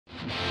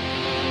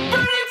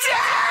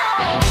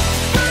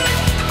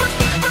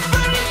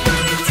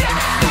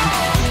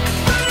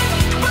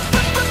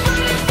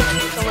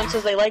Someone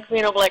says they like me,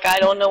 and I'm like, I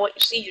don't know what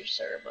you see,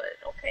 sir, but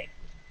okay.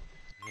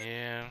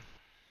 Yeah.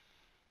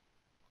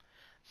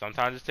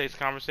 Sometimes it takes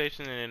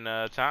conversation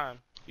and time.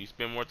 You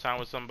spend more time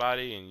with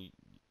somebody, and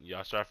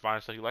y'all start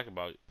finding stuff you like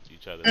about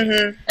each other.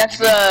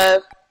 That's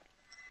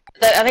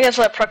I think that's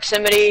like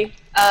proximity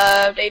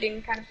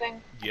dating kind of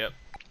thing. Yep.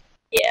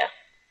 Yeah.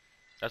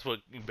 That's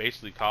what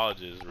basically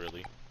college is,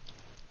 really.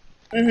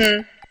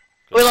 We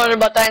learned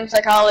about that in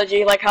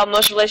psychology, like how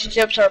most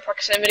relationships are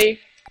proximity.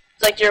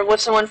 It's like you're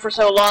with someone for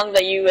so long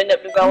that you end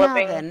up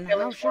developing. Now then,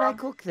 how should I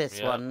cook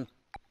this one?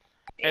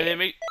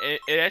 And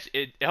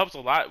it helps a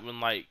lot when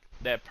like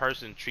that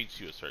person treats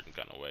you a certain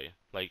kind of way.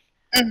 Like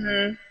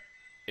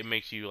it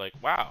makes you like,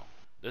 wow,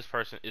 this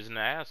person isn't an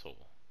asshole.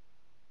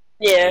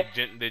 Yeah.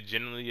 They're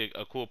generally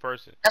a cool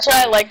person. That's what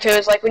I like too.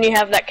 Is like when you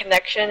have that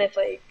connection, it's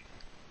like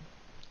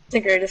the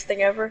greatest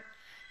thing ever.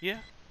 Yeah.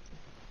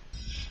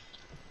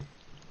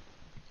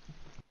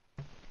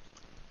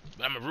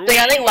 I'm a roommate.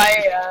 I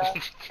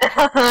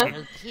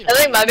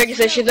think my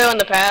biggest issue though in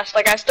the past,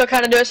 like I still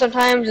kind of do it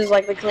sometimes, is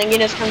like the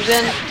clinginess comes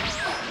in.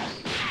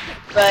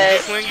 But you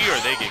get clingy or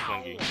they get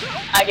clingy?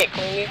 I get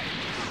clingy.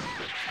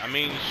 I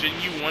mean,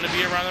 shouldn't you want to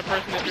be around the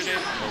person that you're dating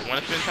or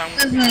want to spend time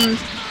with?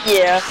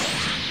 Yeah.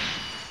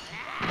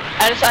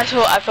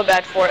 I feel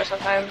bad for it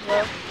sometimes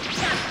though.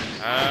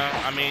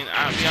 I mean,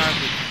 I'll be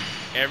honest with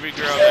you. Every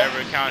girl I've ever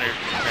encountered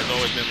has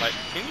always been like,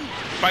 can you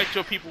fight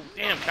your people?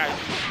 Damn, guys.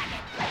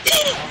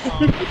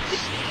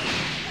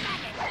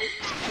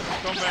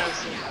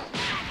 Dumbass.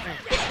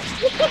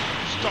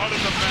 Started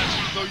the match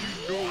even though you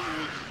knew it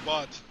was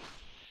bot.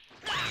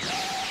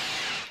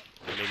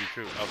 That may be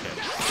true. Okay.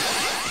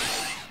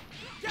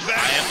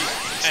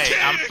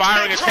 I'm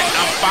firing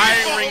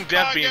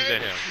death beams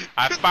at him.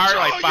 I fired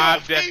like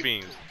 5 death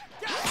beams.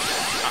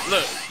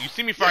 Look, you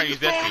see me firing these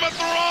death beams. At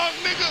the wrong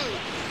nigga.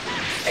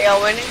 Are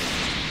y'all winning?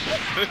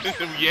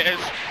 Yes.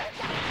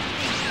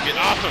 Get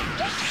awesome.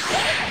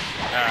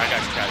 Alright, I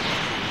got you guys.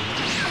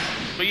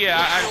 But yeah,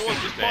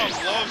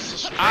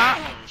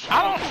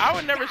 I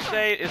would never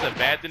say it's a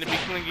bad thing to be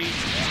clingy.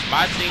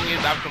 My thing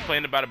is, I've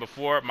complained about it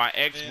before. My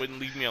ex wouldn't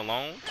leave me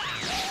alone.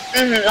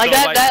 Like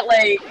that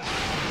right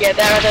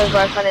there is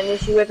what I find an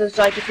issue with. Is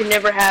like if you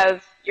never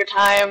have your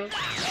time.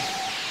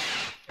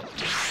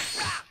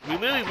 We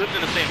literally lived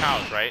in the same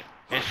house, right?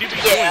 And she'd be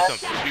doing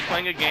something. She'd be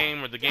playing a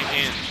game, or the game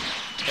ends.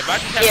 If I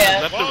just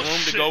have left the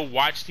room to go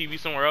watch TV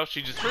somewhere else,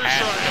 she just has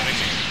to come in.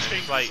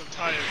 It's like,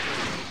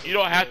 you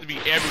don't have to be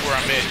everywhere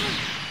I'm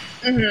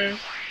at.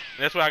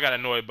 That's what I got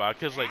annoyed by,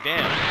 cause like,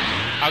 damn,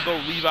 I'll go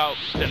leave out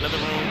to another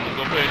room and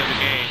go play another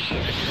game,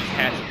 and she just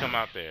has to come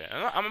out there.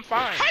 And I'm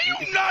fine.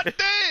 How you not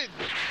dead?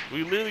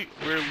 We're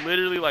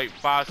literally like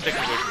 5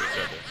 seconds away from each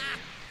other.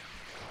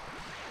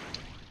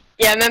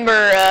 Yeah, I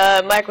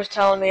remember Mike was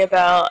telling me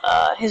about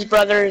his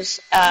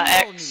brother's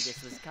ex,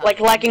 like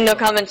lacking no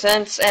common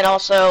sense, and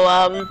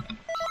also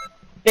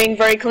being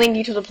very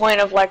clingy to the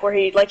point of like where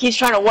he's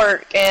trying to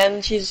work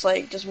and she's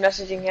like just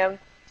messaging him.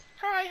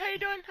 Hi, how you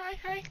doing?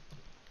 Hi.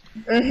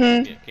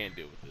 Yeah, can't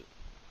deal with it.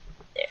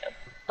 Yeah,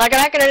 like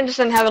I can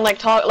understand having like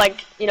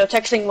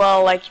texting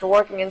while like you're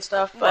working and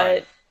stuff,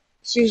 but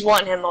she was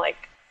wanting him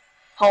like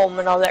home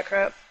and all that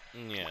crap.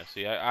 Yeah,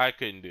 see, I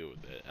couldn't deal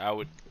with that. I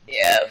would.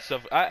 Yeah.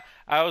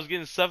 I was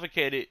getting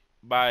suffocated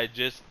by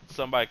just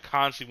somebody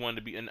constantly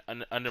wanting to be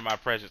under my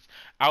presence.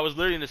 I was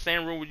literally in the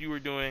same room what you were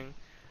doing.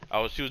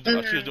 She was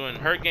doing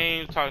her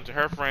games, talking to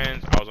her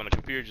friends. I was on the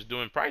computer just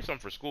doing probably something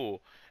for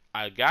school.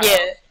 I got out,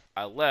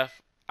 I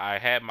left. I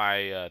had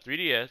my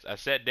 3DS. I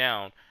sat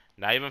down.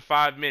 Not even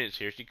 5 minutes.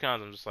 Here she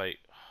comes. I'm just like,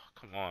 oh,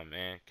 come on,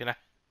 man. Can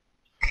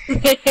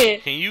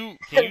you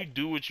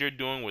do what you're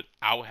doing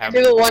without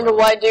having? People wonder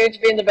why dudes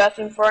be in the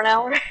bathroom for an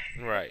hour.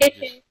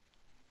 Right.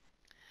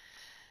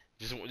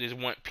 Just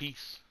want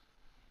peace.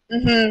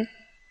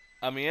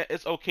 I mean,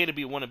 it's okay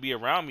to want to be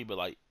around me, but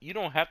like, you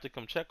don't have to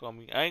come check on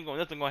me.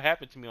 Nothing gonna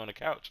happen to me on the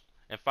couch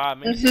in 5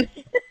 minutes.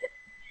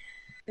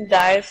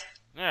 Dies.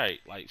 All right,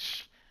 like,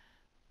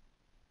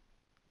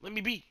 let me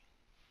be.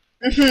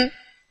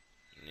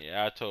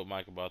 Yeah, I told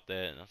Mike about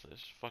that, and I said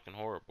it's fucking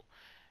horrible.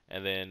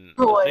 And then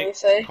what did he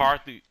say?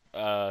 Carthy,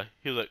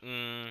 he was like,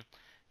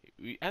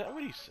 what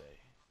did he say?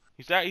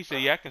 He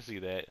said, yeah, I can see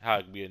that, how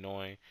it could be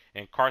annoying.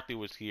 And Carthy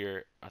was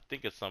here, I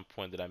think at some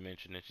point that I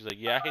mentioned it. She's like,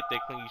 yeah, I hate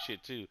that clingy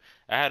shit too.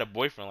 I had a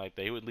boyfriend like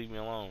that. He would leave me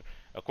alone.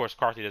 Of course,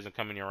 Carthy doesn't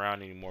come in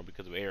around anymore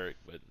because of Eric,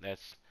 but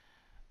that's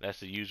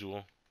the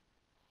usual.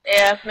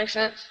 Yeah, makes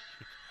sense.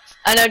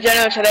 I know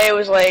Jenna today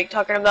was like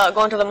talking about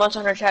going to the Monster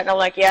Hunter chat, and I'm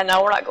like, yeah,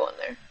 no, we're not going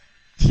there.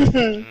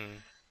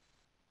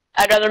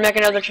 I'd rather make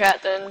another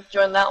chat than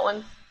join that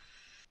one.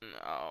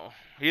 No,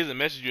 he hasn't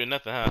messaged you or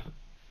nothing, huh?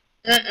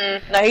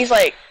 No, he's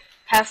like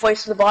halfway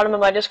to the bottom of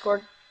my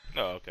Discord.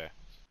 Oh, okay.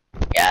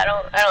 Yeah, I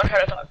don't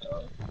try to talk to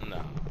him.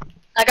 No.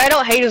 Like, I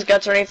don't hate his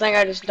guts or anything,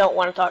 I just don't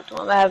want to talk to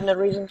him. I have no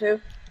reason to.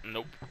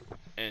 Nope.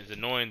 And it's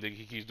annoying that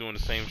he keeps doing the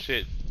same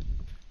shit.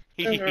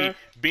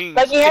 Being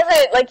like, he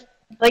hasn't, like,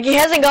 Like he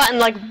hasn't gotten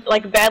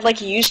like bad like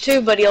he used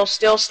to, but he'll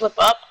still slip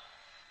up.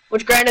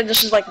 Which granted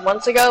this was like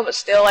months ago, but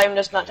still I'm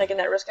just not taking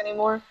that risk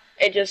anymore.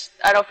 I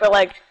don't feel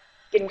like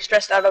getting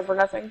stressed out over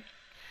nothing.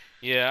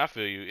 Yeah, I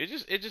feel you. It's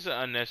just an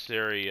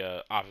unnecessary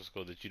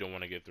obstacle that you don't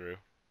want to get through.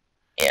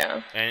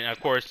 Yeah. And of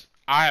course,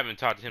 I haven't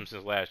talked to him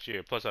since last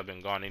year. Plus, I've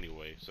been gone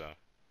anyway, so.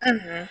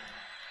 Mhm.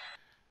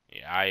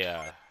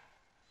 Yeah,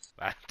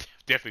 I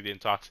definitely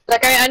didn't talk to him.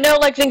 Like I know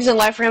like things in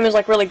life for him is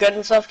like really good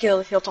and stuff.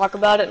 He'll talk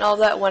about it and all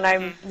that when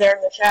I'm there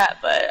in the chat,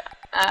 but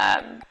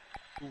I'm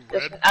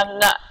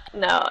not.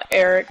 No,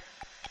 Eric.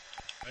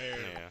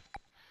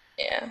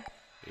 Yeah.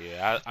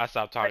 Yeah, I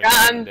stopped talking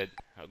Like, to him.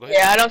 Go ahead.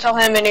 Yeah, I don't tell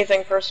him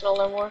anything personal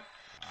no more.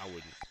 I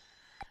wouldn't.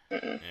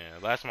 Yeah,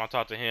 last time I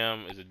talked to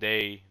him is the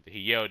day that he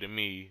yelled at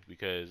me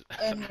because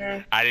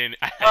I didn't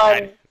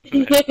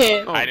agree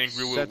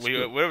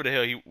with whatever the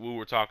hell we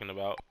were talking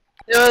about.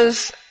 It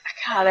was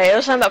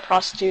something about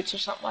prostitutes or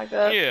something like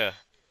that. Yeah.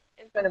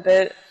 It's been a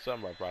bit.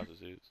 Something about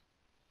prostitutes.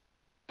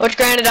 Which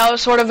granted, I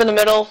was sort of in the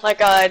middle. Like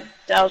I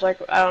was like,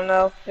 I don't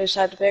know, I just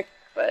had to pick,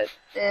 but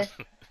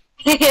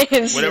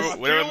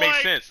whatever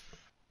makes sense.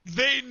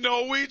 They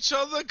know each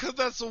other because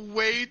that's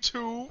way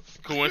too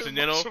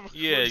coincidental.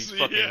 Yeah, you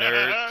fucking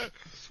nerd.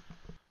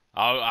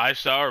 I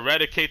shall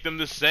eradicate them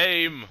the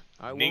same.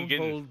 I won't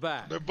hold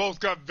back. They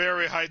both got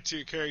very high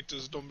tier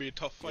characters. Don't be a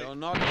tough fight. You're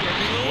not getting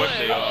away. What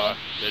they are?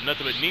 They're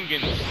nothing but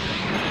Ningans.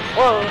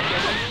 Whoa.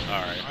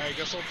 Alright. I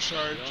guess I'll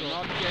charge. You're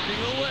not getting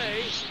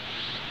away.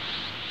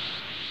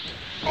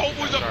 Oh, it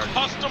was a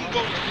custom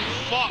go.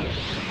 Fuck.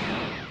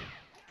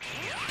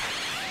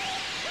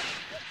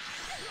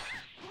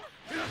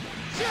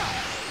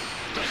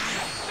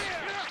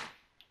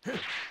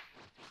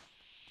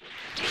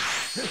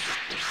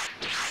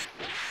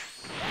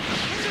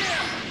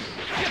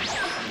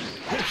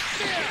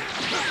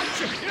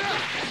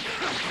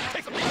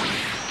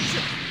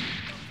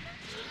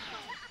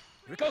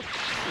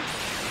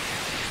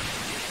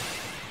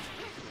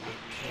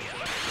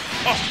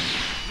 Oh,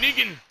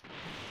 Negan!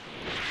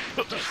 I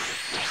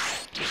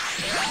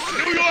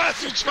knew your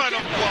ass was trying to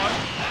block.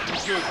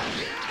 Good.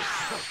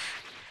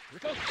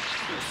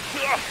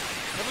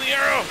 Heavenly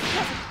arrow!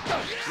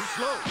 Too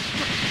slow.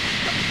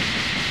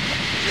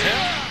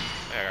 Yeah.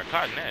 I got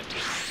caught in that.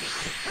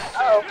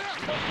 Oh.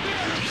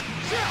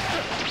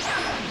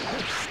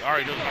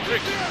 Alright, knows my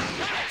tricks.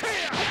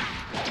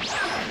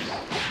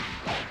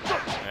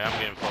 Yeah, I'm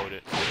getting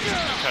folded.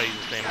 I'll tell you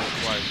the same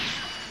move twice.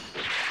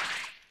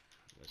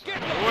 He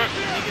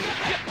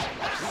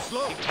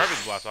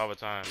perfect blocks all the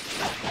time.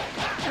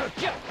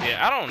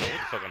 Yeah, I don't know what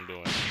the fuck I'm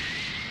doing.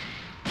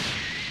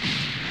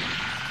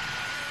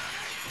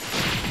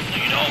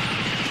 You know?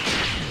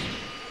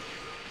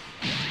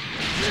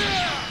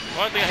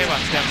 One thing I hate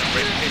about stamina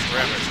breaks takes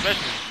forever,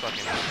 especially when you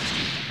fucking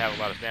have a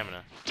lot of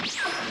stamina.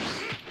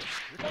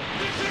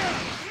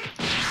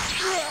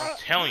 I'm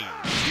telling you, you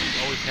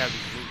always have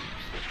these moves.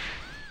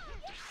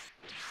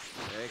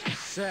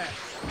 Except.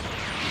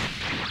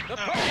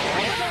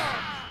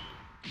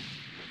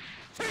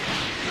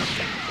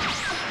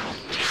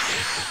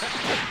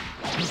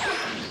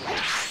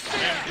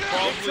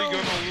 Probably gonna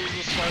lose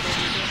this fight over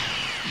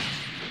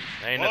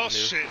here. Ain't Oh nothing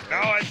new. shit,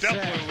 now I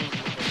definitely lose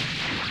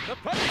the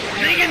fight. I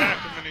attack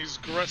him and he's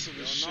aggressive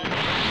as shit.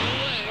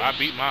 I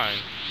beat mine.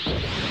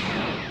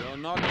 You're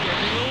not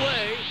getting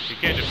away. You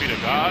can't defeat a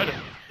god. Hit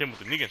him with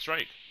the Negan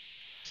strike.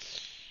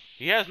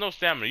 He has no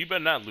stamina. You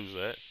better not lose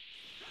that.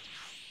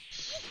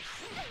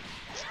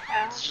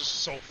 It's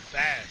just so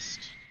fast.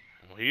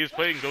 Well, he is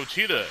playing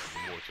Gogeta,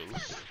 immortal.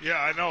 Yeah,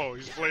 I know.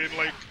 He's playing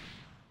like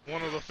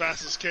one of the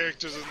fastest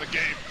characters in the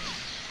game.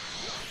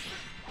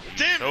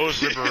 Damn So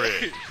is Ripper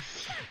Red.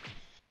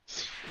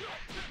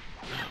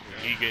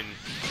 Negan.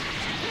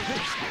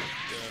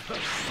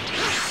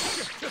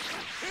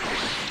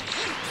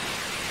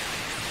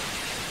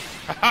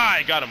 Haha,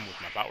 I got him with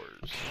my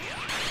powers.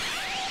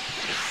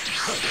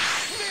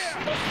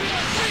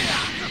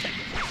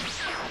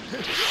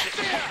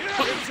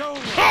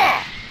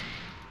 Ah!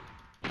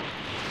 Damn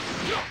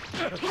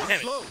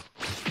it.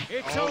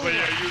 It's Oh, over. but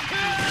yeah, you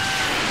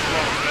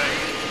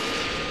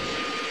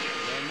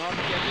You're not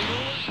getting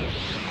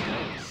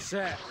away.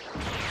 Set.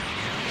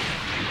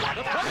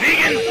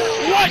 Negan!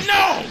 What?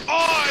 No!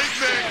 Oh,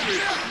 exactly!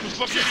 The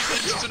fucking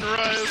instant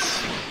rise.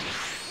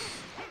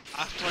 I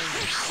find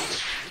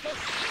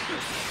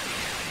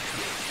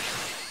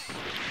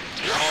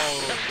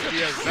Oh, he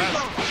has that.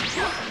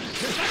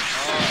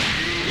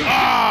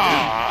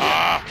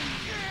 Ah!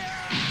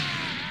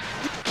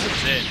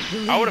 Shit.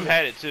 I would have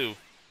had it too.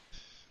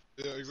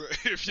 Yeah,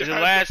 exactly. If you The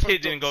had last the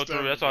hit didn't go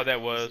through. That's all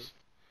that was.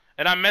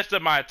 And I messed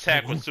up my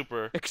attack with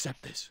super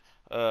Accept this.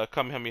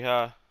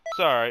 Kamehameha. It's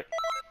alright.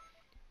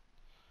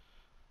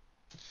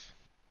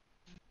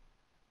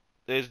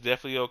 It's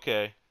definitely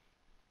okay.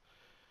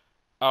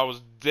 I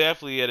was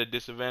definitely at a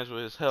disadvantage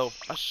with his health.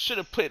 I should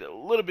have played a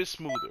little bit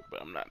smoother,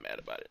 but I'm not mad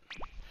about it.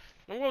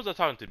 And what was I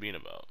talking to Bean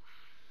about?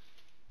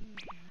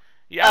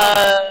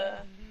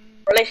 Yeah.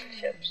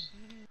 Relationships.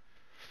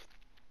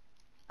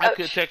 I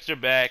could text her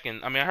back,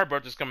 and I mean, her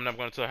birthday's coming up. I'm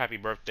gonna tell her happy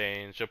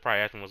birthday, and she'll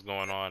probably ask me what's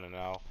going on, and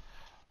I'll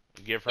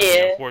give her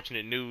the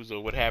unfortunate news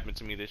of what happened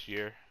to me this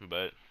year.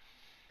 But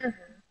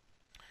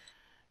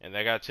and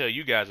I gotta tell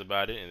you guys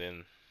about it, and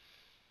then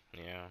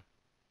yeah,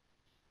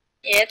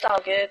 it's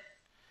all good.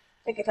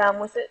 Take your time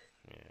with it.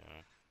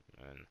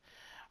 yeah, and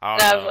I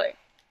don't know.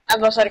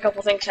 I've also had a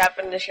couple things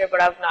happen this year,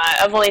 but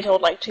I've only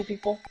told like 2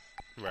 people.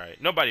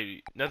 Right.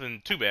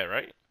 Nothing too bad,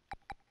 right?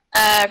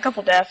 A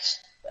couple deaths.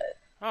 But...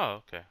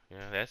 Oh, okay.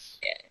 Yeah, that's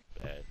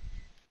bad.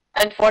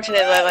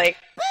 Unfortunately, like,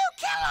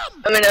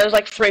 I mean, it was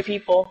like 3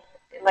 people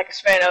in like a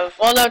span of,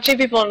 2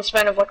 people in the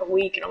span of like a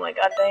week, and I'm like,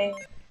 god dang.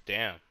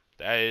 Damn,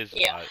 that is a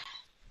lot.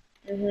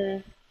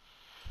 Mhm.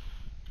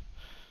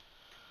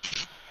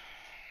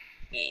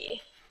 Yeah.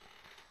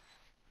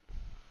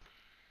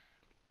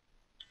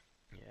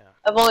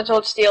 I've only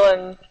told Steele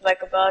and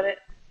Mike about it.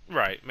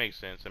 Right, makes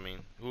sense. I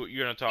mean, who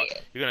you're gonna talk?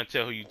 You're gonna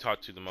tell who you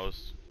talk to the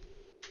most.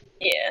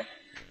 Yeah.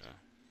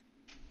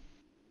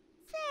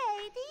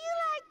 Say, do you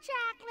like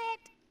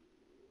chocolate?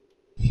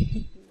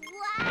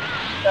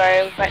 Wow. Sorry,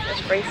 I'm fighting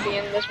this Bracy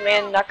and this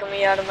man knocking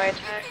me out of my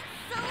attack.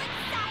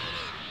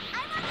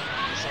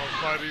 So I'm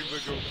fighting the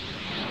Goku.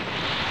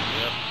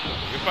 Yep.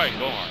 You're fighting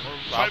Gohan.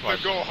 Fight the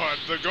Gohan.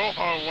 The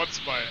Gohan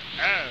wants my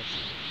ass.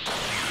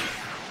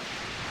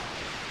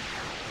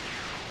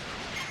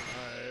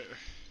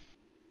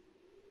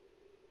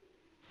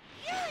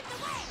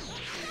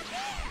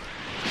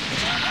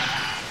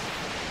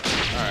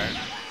 Alright.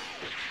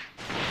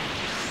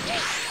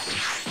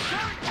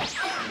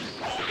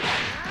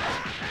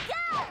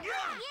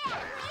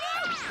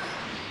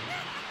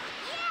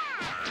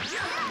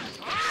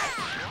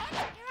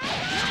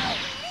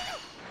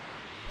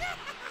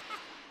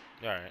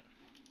 Alright.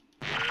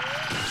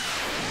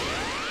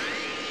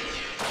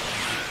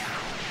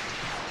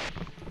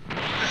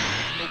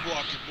 No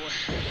blocking, boy.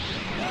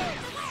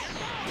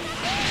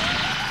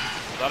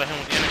 Thought of him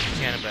with energy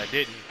cannon, but I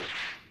didn't.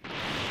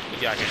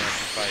 But yeah, I can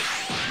actually fight.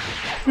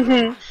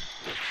 Ooh.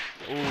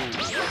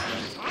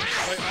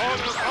 Like,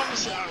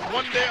 honestly,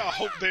 one day I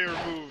hope they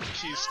remove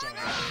Keystone.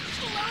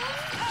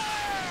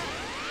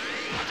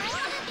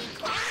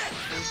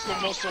 It's the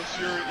most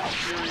infuriating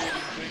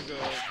thing to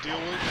deal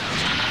with.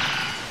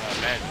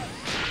 Imagine.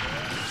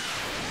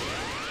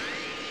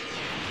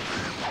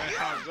 And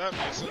how does that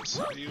make sense?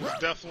 He was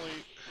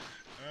definitely...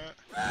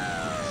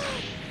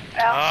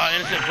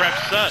 Innocent breath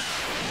sucks.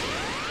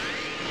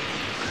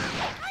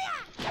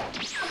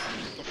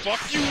 The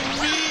fuck you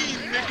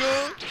mean,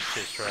 nigga?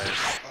 Shit's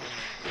trash.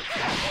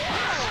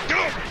 Get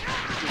up!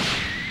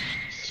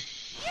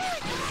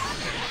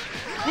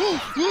 Woo!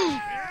 Woo!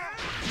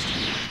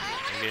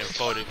 I'm getting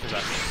folded because I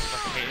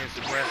fucking hate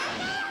instant breath.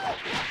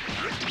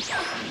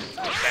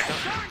 Back up.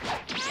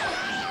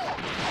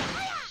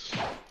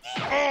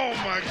 Oh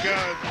my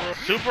god, bro.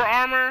 Super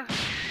armor?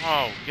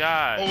 Oh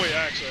god. Oh wait,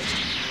 actually, I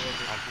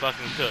didn't I'm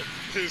fucking cooked.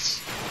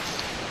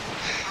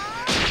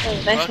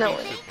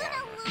 Eventually.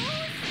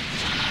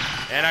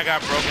 And I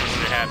got broken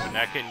when it happened.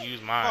 I couldn't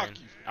use mine.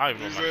 I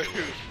don't even know what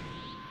my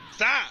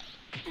Stop!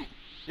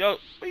 Yo,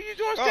 what are you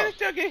doing standing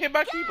still getting hit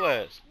by key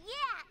blast?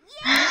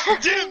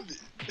 Damn it!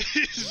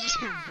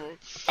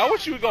 I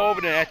wish you would go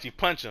over there and actually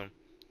punch him.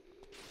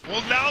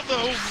 Well, now the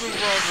whole blue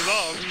round is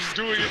off. He's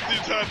doing it the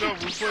entire time.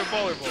 We're playing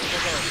volleyball.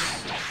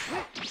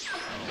 Oh,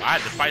 I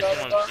had to fight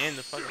someone in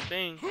the fucking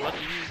thing.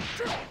 Lucky you.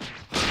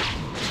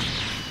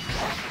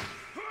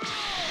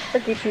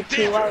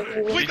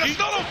 Wait, that's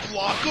not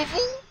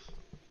unblockable?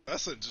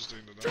 That's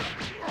interesting to know.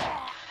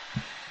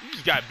 You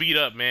just got beat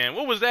up, man.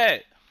 What was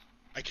that?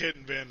 I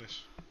can't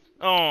vanish.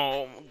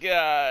 Oh, my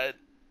God.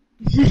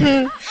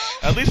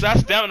 At least I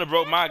stamina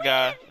broke my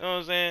guy. You know what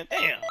I'm saying?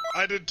 Damn.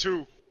 I did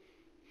too.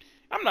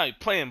 I'm not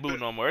playing Boo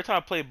no more. Every time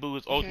I play Boo,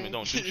 his ultimate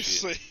don't do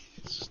shit.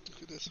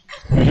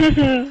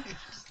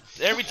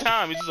 Every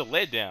time, it's just a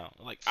letdown.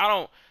 Like,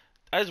 I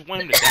just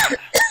want him to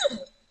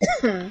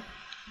die.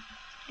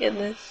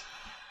 Goodness. I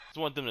just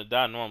want them to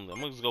die normally.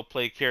 I'm gonna just go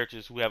play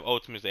characters who have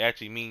ultimates that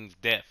actually means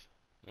death.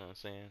 You know what I'm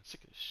saying?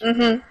 Sick of this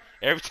shit.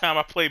 Every time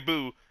I play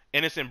Boo,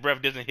 innocent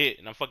breath doesn't hit,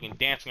 and I'm fucking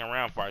dancing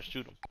around before I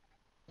shoot him.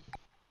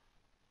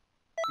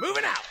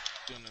 Moving out.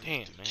 Damn,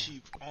 man.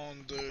 Keep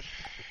on the.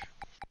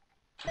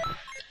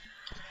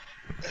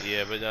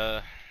 Yeah,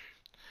 but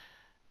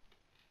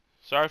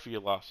sorry for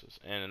your losses.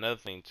 And another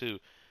thing too.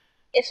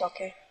 It's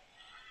okay.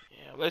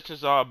 Yeah, let's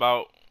just all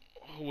about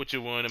what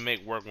you're willing to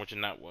make work and what you're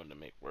not willing to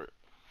make work.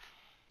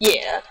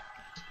 Yeah.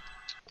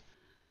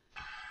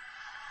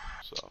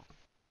 So.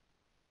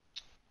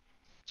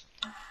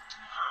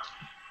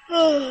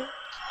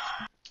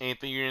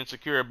 Anything you're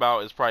insecure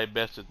about is probably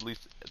best to at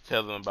least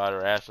tell them about it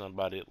or ask them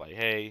about it. Like,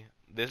 hey,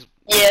 this.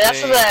 Yeah,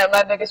 that's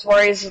my biggest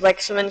worries is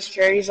like some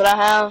insecurities that I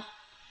have.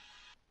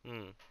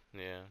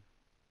 Yeah.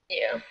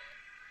 Yeah.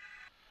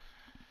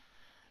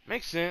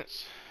 Makes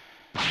sense.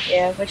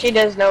 Yeah, but she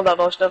does know about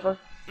most of them.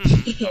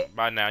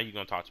 By now, you're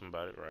gonna talk to him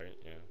about it, right?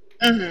 Yeah.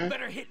 You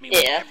better hit me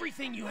with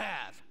everything you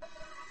have.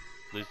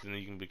 At least then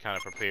you can be kind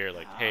of prepared.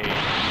 Like, hey,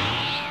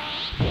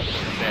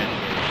 sad day.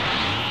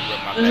 You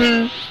rub my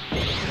back.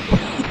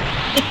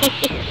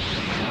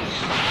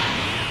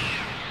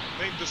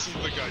 think this is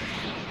the guy.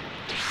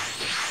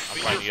 I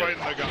think you're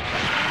fighting the guy.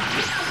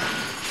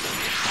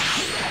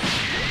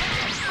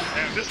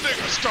 Man, this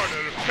nigga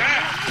started it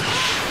fast.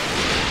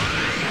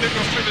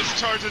 Nigga finished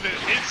charging it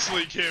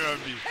instantly came at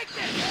me.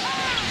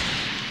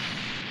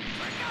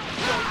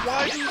 Yo,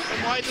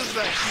 why does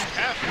that keep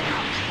happening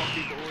with this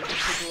fucking Orange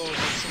Piccolo and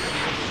then some of the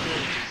other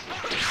villages?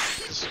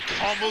 Just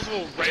combos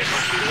will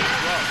randomly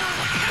interrupt.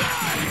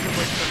 Because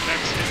like the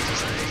next hit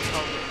just doesn't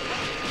come.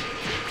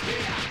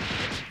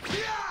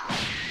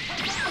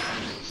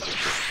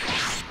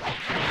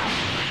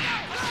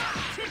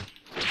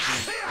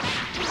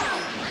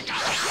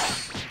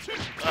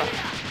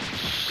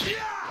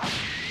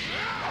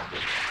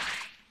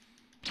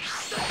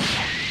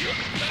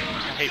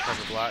 I hate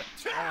Purple Block.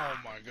 Oh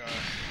my god.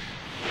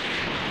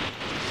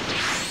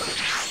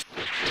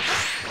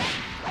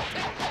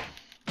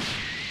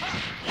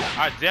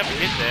 I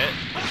definitely hit that.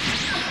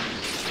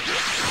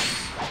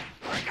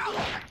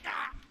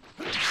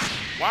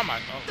 Why am I?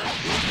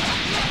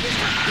 Oh.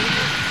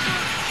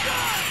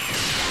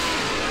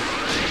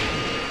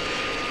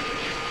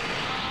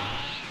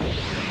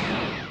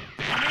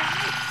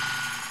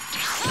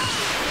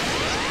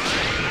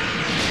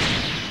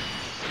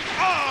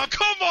 Oh,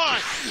 come on!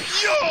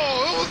 Yo,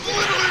 it was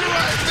literally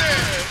right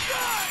there!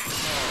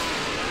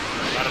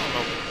 A lot of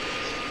smoke.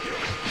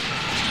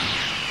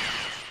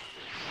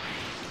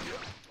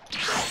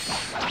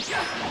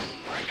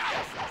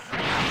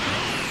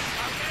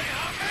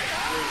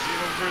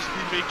 Xenoverse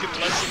be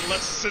making less and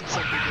less sense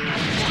of the game.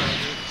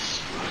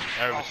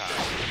 Every time.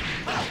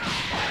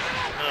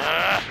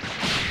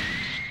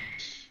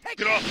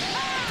 Get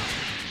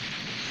off!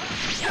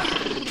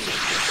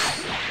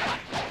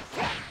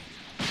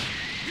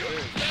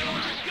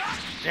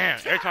 Damn,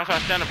 every time I try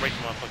to stand up, break the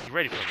motherfucker. You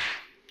ready for me?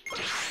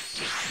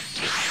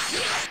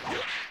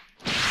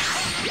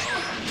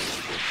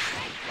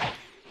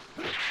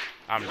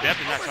 I'm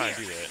definitely not trying to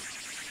do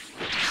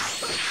that.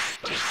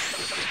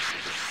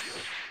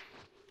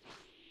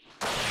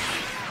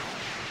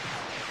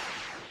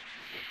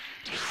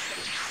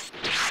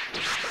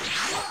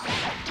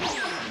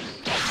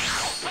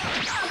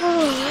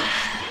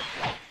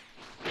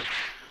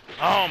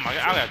 Oh my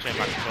god, I gotta change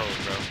my controls,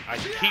 bro. I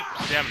keep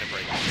stamina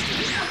breaking.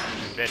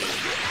 Embedded.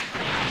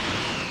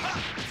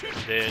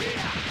 Dead.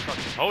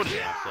 Fucking holding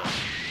myself.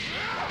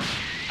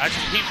 I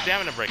just keep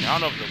stamina breaking. I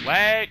don't know if it's a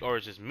lag or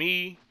it's just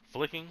me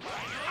flicking.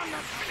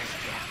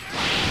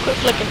 Quit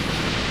flicking.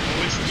 At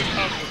least it didn't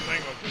have the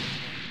thing of it.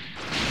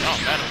 Oh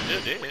man, I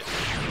still did it.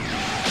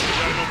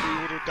 I don't know if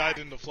we would have died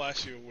in the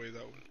flashy way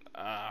that way.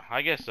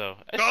 I guess so.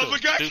 It's No, still the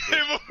guy stupid.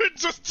 came over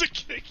just to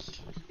kick you.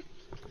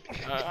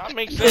 That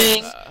makes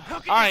sense.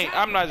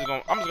 I'm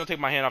just gonna take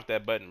my hand off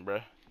that button, bro.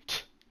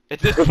 At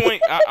this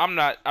point, I'm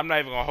not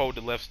even gonna hold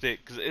the left stick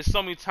because it's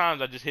so many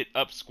times I just hit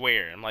up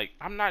square. I'm like,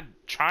 I'm not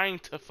trying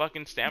to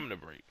fucking stamina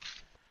break.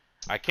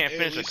 I can't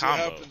finish a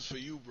combo. It happens for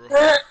you, bro.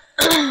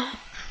 At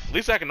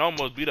least I can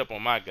almost beat up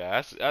on my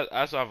guy.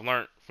 That's what I've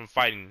learned from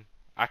fighting.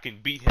 I can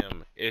beat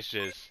him. It's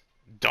just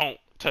don't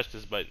touch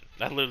this button.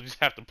 I literally just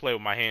have to play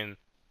with my hand,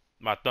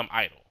 my thumb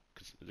idle.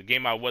 Because the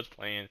game I was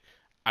playing,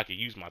 I could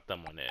use my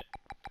thumb on that.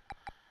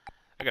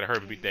 I gotta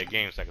hurry to beat that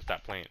game so I can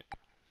stop playing it.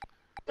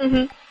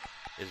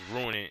 It's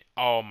ruining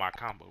all my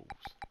combos.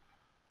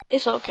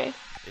 It's okay.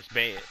 It's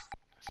bad.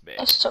 It's bad.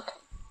 It's okay.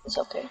 It's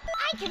okay.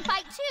 I can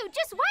fight too.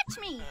 Just watch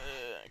me.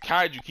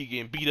 Kaiju keep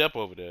getting beat up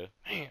over there.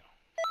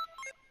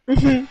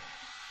 Damn.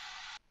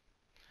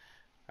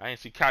 I ain't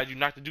see Kaiju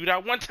knock the dude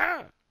out one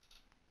time.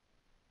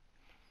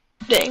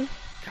 Dang.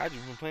 Kaiju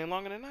been playing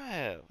longer than I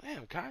have.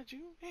 Damn, Kaiju.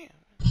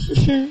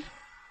 Damn.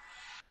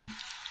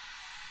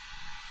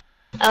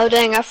 Oh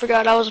dang, I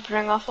forgot I was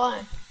playing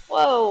offline.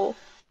 Whoa.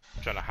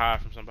 I'm trying to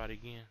hide from somebody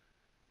again.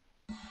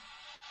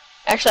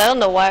 Actually, I don't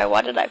know why.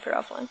 Why did I appear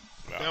offline?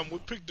 Wow. Damn, we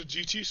picked the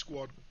GT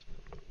squad.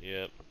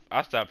 Yep.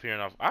 I stopped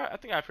appearing off. I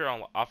think I appear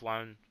on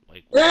offline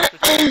like once or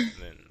twice, and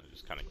then I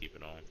just kind of keep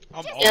it on.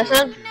 I'm Yeah,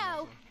 always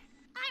No.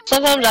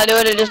 sometimes I do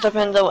it. It just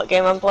depends on what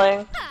game I'm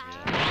playing.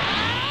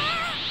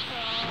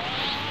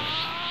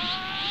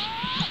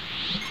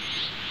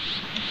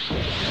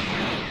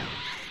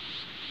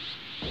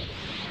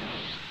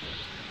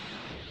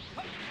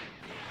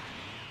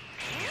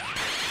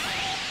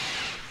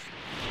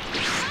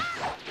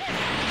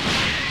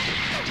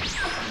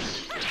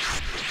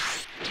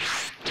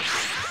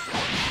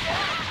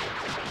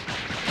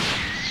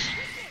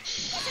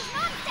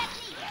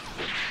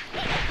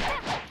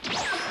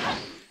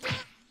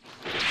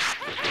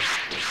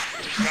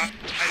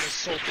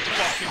 so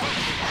fucking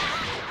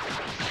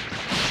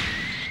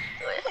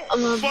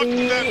I'm gonna fuck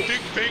be... that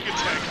big bang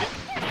attack.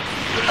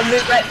 I'll be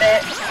right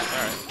back.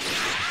 Alright.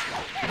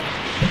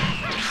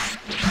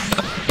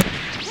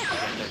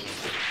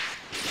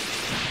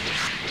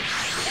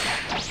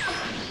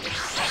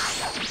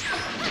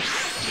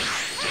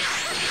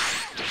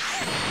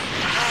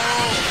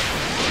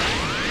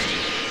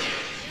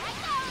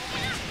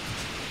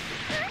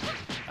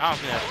 I don't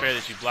think that's fair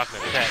that you blocked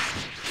an attack.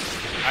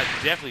 I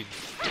definitely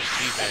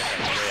defense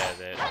that way out of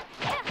that.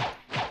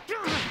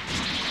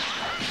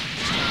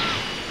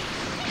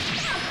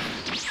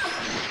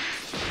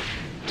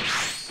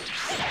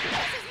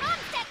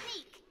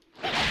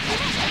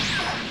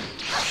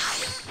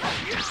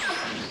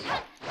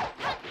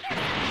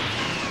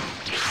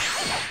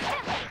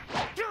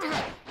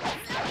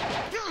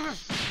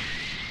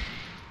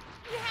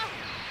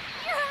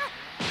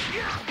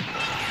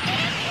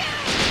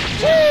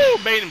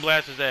 bait and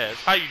blast his ass.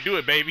 How you do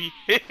it, baby?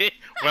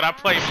 When I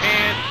play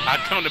Pan, I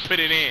come to put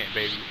it in,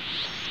 baby.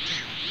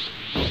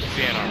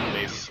 Sand armor,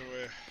 baby.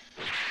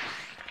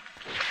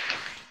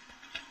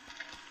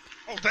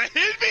 Oh, that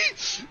hit me!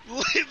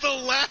 The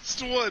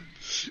last one.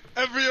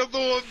 Every other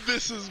one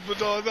misses, but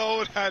no, that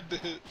one had to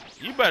hit.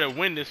 You better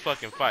win this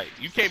fucking fight.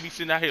 You can't be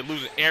sitting out here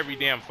losing every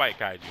damn fight,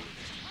 Kaiju.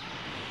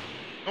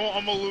 No,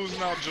 I'm gonna lose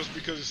now just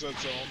because you said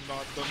so. I'm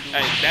not done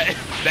doing Hey,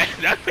 that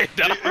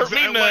don't hurt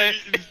me none.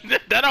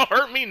 That don't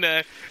hurt me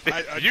none.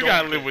 You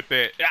gotta live with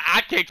that.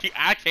 I can't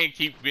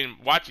keep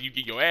watching you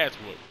get your ass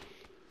whooped.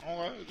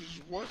 Alright,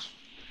 just watch.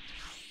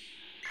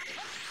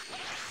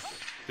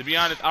 To be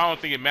honest, I don't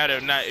think it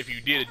mattered or not if you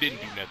did or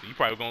didn't do nothing. You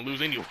probably gonna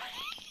lose anyway.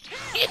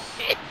 You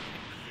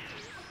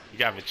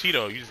got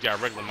Vegito, you just got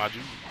regular Maju.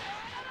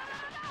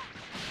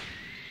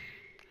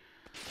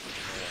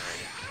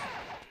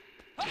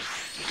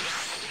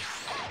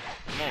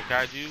 Come on,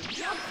 Kaiju.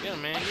 Yeah,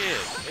 man, yeah.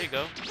 There you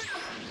go.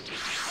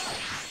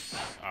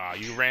 Ah,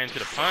 you ran to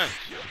the punch.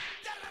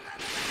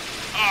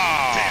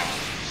 Oh,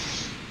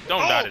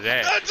 don't die to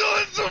that. I'm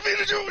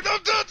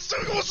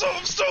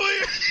still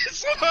here.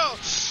 Somehow.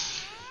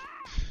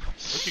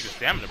 Wish you could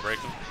stamina break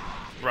him.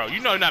 Bro, you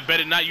know you're not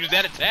better not use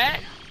that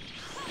attack.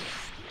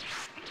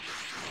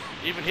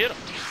 Even hit him.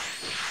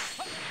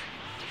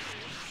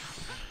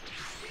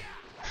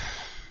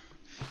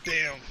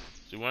 Damn. What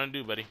you want to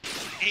do, buddy?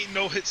 Ain't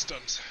no hit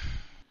stuns.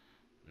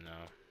 No.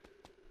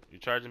 You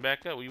charging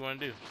back up? What you want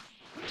to do?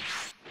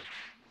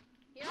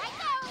 Here I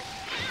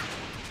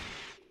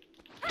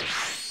go.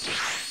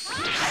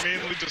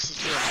 Mainly just to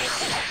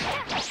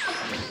serve.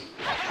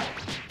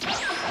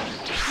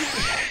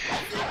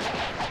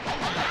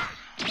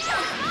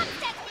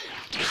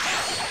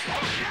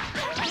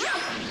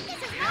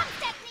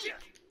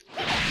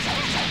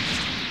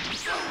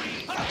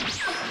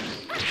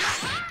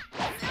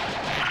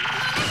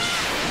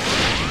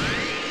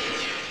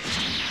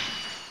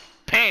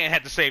 Pan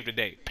had to save the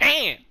day.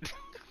 Pan!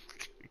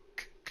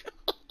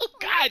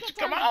 Kaiju,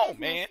 come on,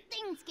 man.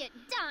 Things get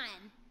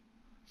done.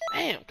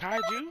 Damn,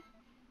 Kaiju.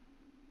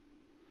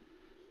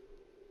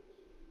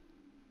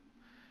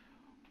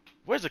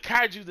 Where's the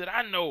Kaiju that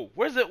I know?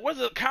 Where's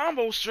the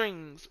combo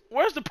strings?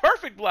 Where's the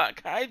perfect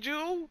block,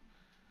 Kaiju?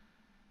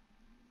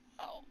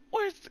 Oh,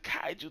 where's the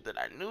Kaiju that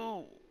I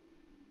knew?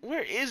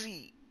 Where is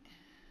he?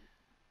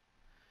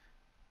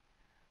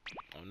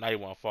 Oh, now you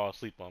want to fall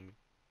asleep on me.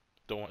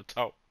 Don't want to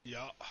talk.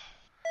 Yeah.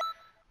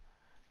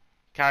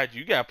 Kaiju,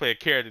 you gotta play a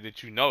character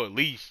that you know at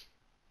least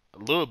a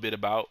little bit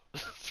about.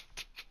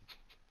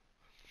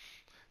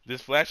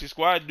 This flashy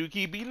squad dude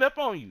keep beating up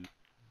on you.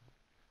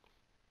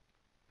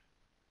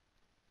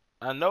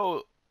 I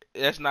know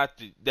that's not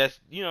that's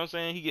you know what I'm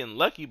saying, he getting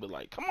lucky, but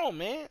like, come on,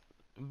 man,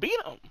 beat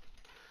him.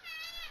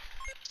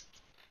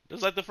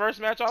 Just like the first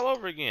match all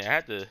over again. I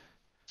had to.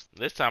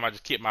 This time I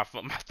just keep my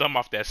thumb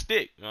off that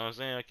stick. You know what I'm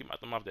saying? I keep my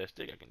thumb off that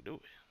stick. I can do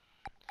it.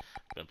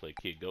 I'm gonna play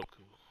Kid Goku.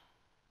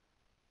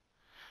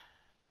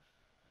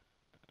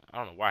 I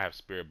don't know why I have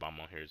Spirit Bomb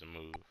on here as a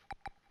move.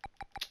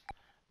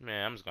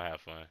 Man, I'm just gonna have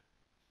fun.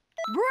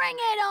 Bring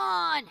it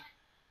on!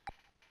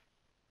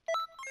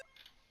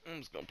 I'm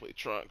just gonna play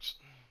Trunks.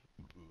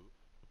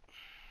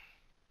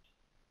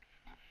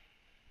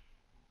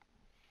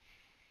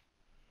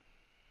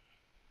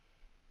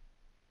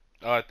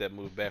 I like that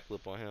move,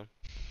 backflip on him.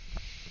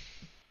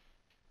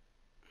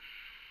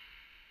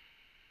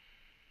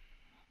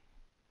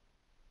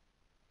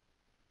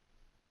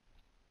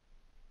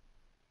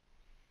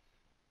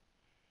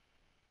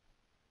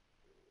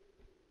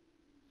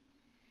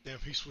 Damn,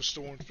 he switched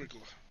to Orange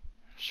Piccolo.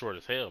 Short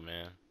as hell,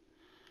 man.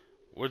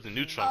 Where's the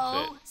new Trunks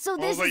Oh, at? so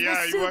this is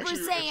the Super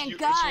Saiyan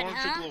God,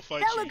 huh?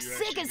 That looks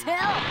sick as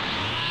hell!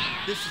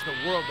 This is the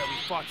world that we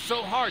fought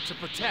so hard to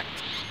protect.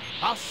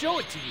 I'll show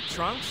it to you,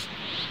 Trunks.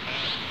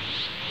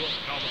 Well,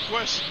 now the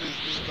question is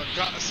the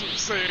God, Super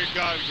Saiyan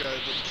God guy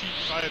that keep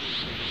fighting me,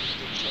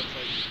 that try to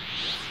fight you.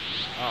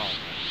 Oh,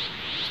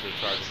 still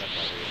charging up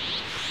already.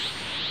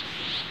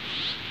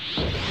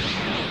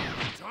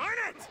 Darn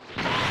it!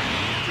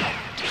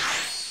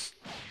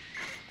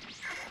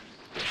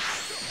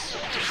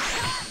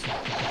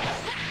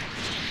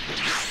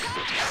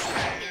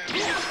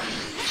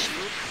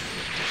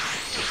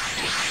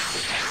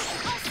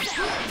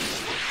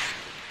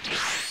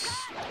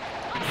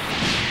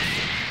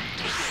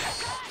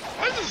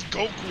 Why does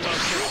Goku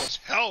have so much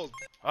health?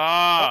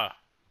 Ah,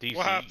 DC.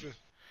 What happened?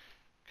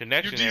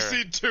 Connection You error.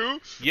 DC too?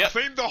 Yep. I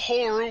think the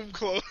whole room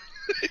closed.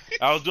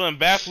 I was doing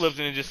backflips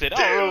and it just said,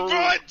 Damn, oh. bro,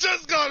 I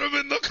just got him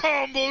in the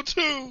combo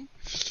too.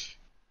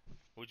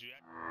 Would you?